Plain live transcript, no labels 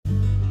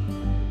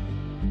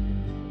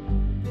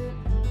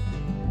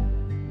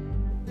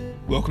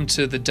Welcome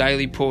to the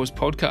Daily Pause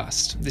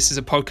podcast. This is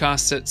a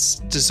podcast that's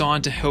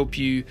designed to help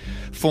you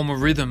form a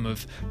rhythm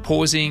of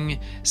pausing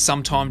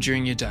sometime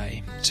during your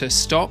day, to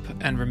stop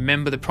and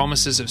remember the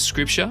promises of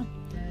Scripture,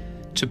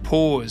 to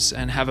pause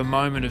and have a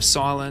moment of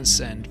silence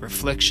and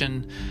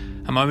reflection,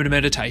 a moment of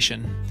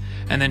meditation,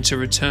 and then to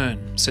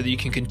return so that you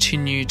can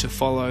continue to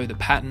follow the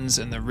patterns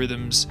and the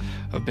rhythms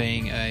of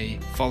being a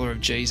follower of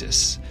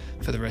Jesus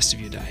for the rest of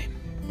your day.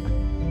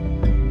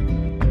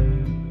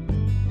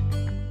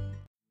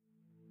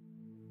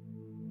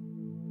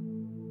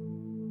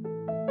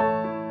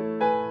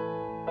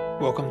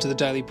 Welcome to the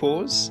Daily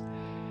Pause.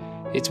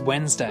 It's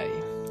Wednesday,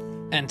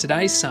 and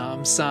today's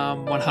psalm,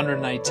 Psalm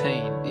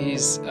 118,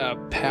 is a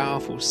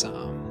powerful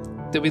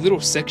psalm. There'll be little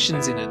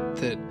sections in it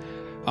that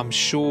I'm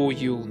sure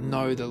you'll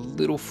know the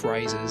little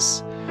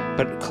phrases,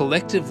 but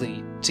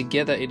collectively,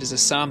 together, it is a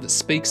psalm that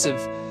speaks of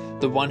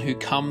the one who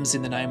comes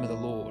in the name of the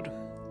Lord.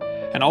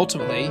 And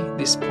ultimately,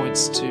 this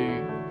points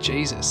to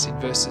Jesus. In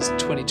verses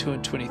 22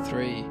 and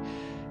 23,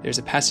 there's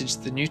a passage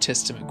the New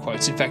Testament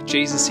quotes. In fact,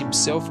 Jesus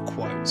himself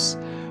quotes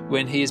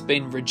when he has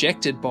been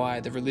rejected by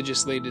the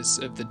religious leaders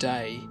of the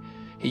day.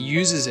 He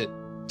uses it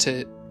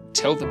to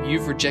tell them,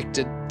 you've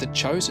rejected the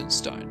chosen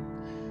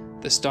stone.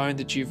 The stone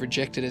that you've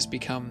rejected has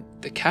become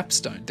the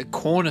capstone, the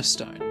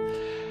cornerstone.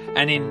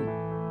 And in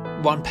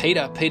 1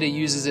 Peter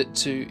uses it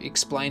to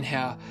explain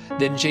how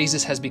then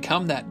Jesus has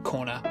become that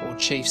corner or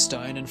chief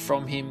stone, and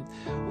from him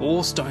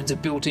all stones are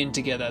built in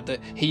together, that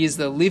he is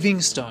the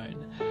living stone.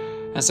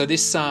 And so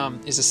this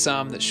psalm is a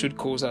psalm that should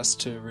cause us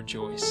to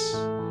rejoice.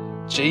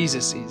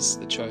 Jesus is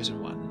the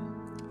chosen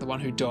one, the one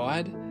who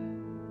died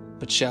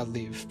but shall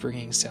live,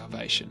 bringing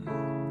salvation.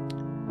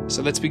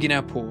 So let's begin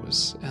our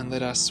pause and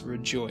let us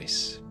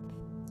rejoice.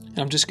 And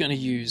I'm just going to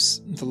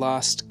use the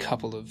last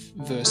couple of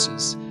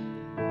verses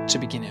to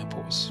begin our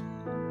pause.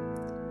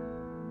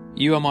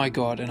 You are my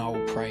God, and I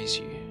will praise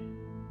you.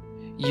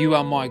 You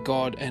are my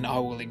God, and I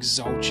will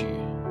exalt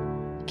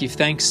you. Give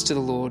thanks to the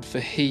Lord,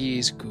 for he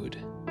is good.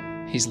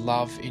 His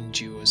love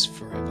endures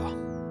forever.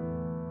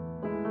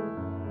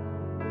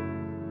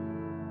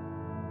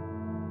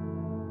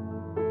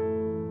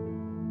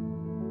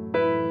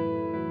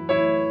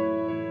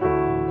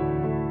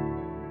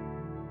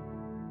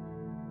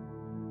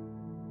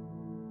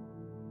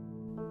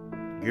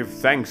 Give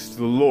thanks to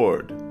the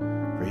Lord,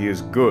 for he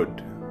is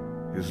good.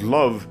 His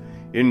love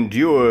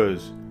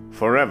endures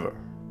forever.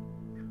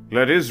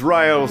 Let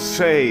Israel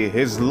say,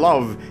 his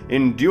love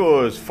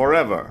endures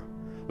forever.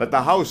 Let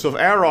the house of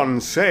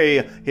Aaron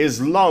say, his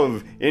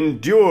love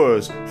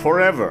endures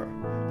forever.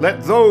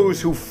 Let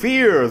those who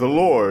fear the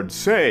Lord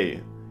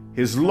say,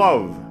 his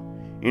love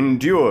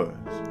endures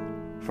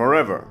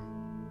forever.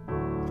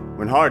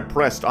 When hard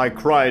pressed, I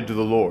cried to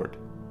the Lord.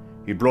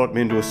 He brought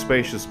me into a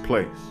spacious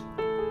place.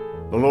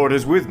 The Lord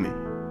is with me.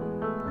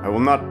 I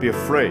will not be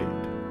afraid.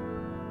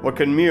 What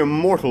can mere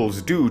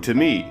mortals do to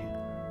me?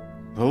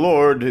 The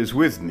Lord is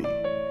with me.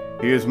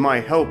 He is my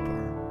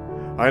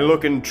helper. I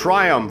look in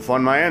triumph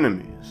on my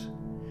enemies.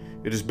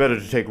 It is better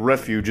to take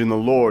refuge in the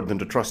Lord than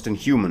to trust in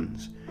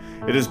humans.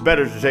 It is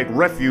better to take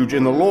refuge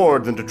in the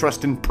Lord than to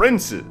trust in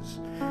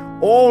princes.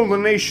 All the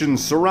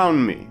nations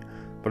surround me,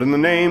 but in the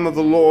name of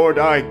the Lord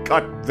I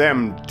cut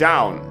them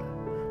down.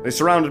 They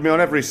surrounded me on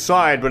every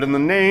side, but in the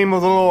name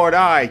of the Lord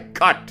I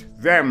cut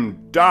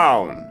them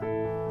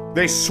down.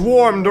 They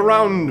swarmed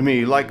around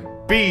me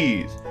like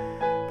bees,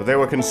 but they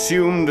were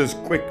consumed as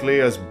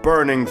quickly as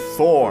burning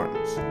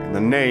thorns. In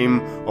the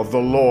name of the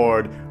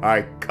Lord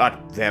I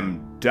cut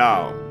them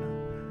down.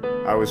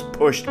 I was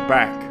pushed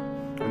back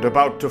and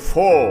about to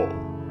fall,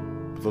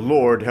 but the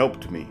Lord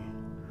helped me.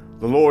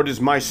 The Lord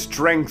is my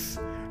strength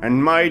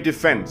and my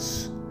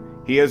defense.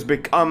 He has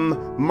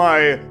become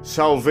my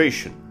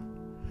salvation.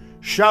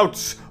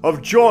 Shouts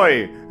of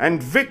joy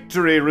and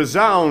victory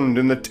resound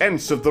in the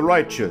tents of the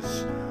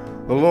righteous.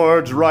 The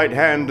Lord's right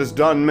hand has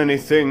done many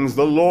things.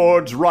 The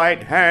Lord's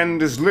right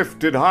hand is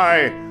lifted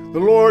high. The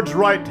Lord's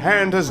right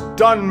hand has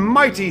done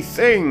mighty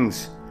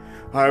things.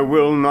 I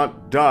will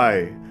not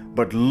die,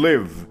 but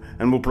live,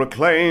 and will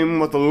proclaim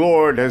what the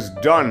Lord has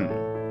done.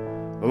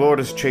 The Lord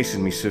has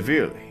chastened me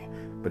severely,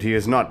 but he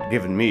has not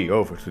given me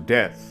over to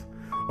death.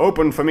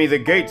 Open for me the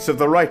gates of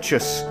the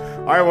righteous.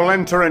 I will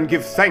enter and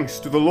give thanks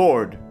to the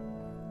Lord.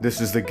 This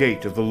is the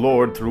gate of the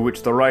Lord through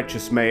which the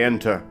righteous may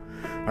enter.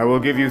 I will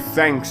give you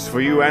thanks,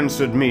 for you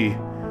answered me.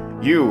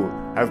 You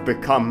have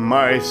become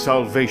my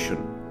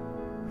salvation.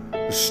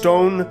 The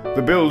stone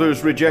the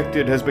builders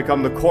rejected has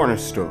become the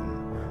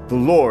cornerstone. The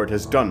Lord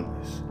has done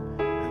this,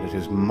 and it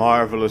is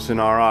marvelous in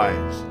our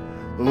eyes.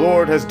 The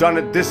Lord has done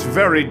it this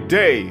very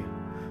day.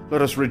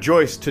 Let us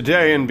rejoice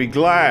today and be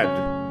glad.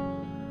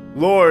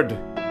 Lord,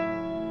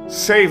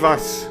 save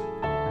us.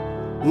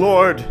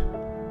 Lord,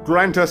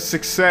 grant us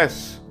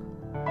success.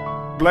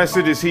 Blessed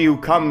is he who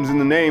comes in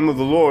the name of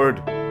the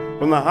Lord.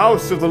 From the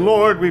house of the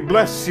Lord we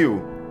bless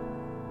you.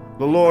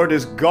 The Lord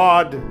is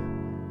God,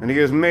 and he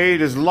has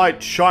made his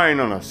light shine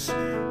on us.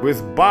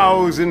 With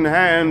boughs in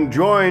hand,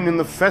 join in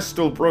the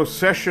festal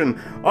procession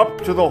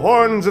up to the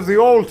horns of the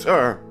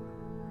altar.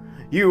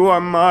 You are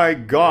my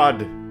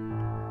God.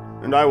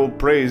 and I will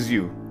praise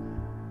you.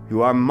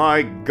 You are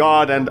my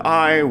God, and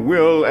I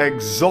will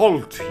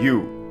exalt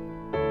you.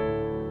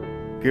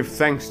 Give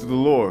thanks to the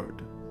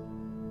Lord,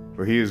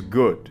 for he is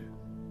good.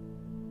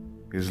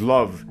 His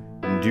love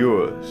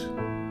endures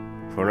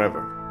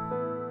forever.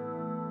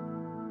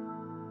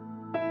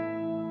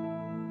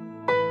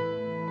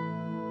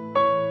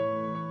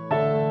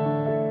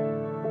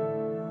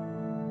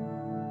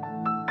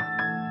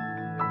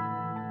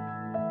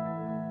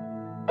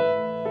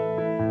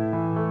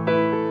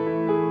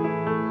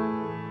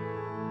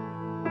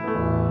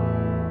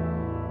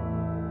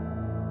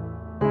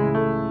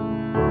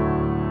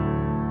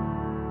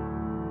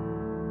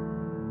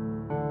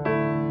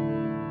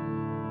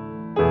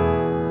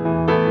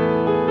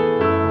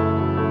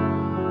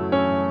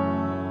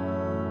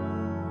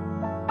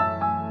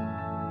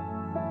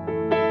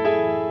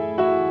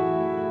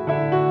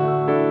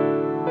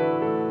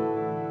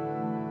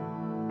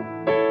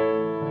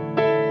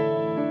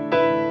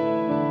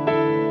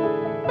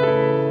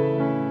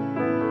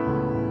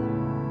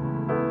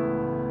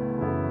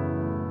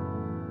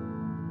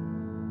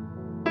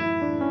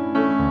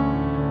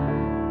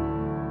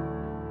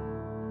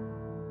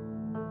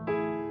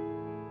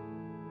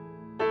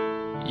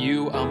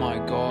 You are my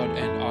God,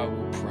 and I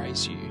will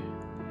praise you.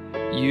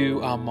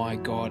 You are my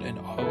God, and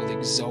I will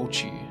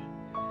exalt you.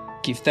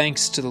 Give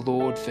thanks to the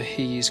Lord, for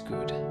he is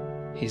good.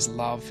 His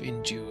love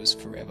endures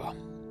forever.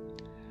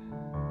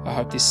 I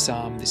hope this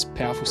psalm, this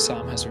powerful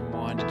psalm, has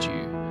reminded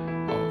you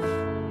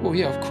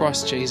of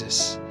Christ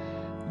Jesus,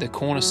 the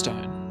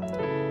cornerstone,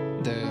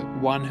 the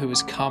one who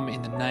has come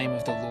in the name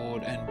of the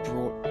Lord and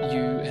brought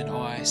you and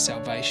I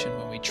salvation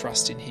when we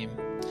trust in him.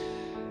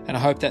 And I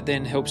hope that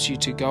then helps you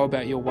to go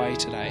about your way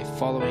today,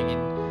 following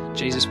in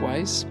Jesus'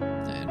 ways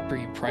and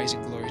bringing praise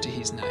and glory to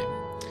his name.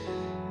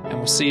 And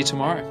we'll see you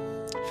tomorrow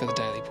for the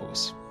Daily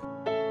Pause.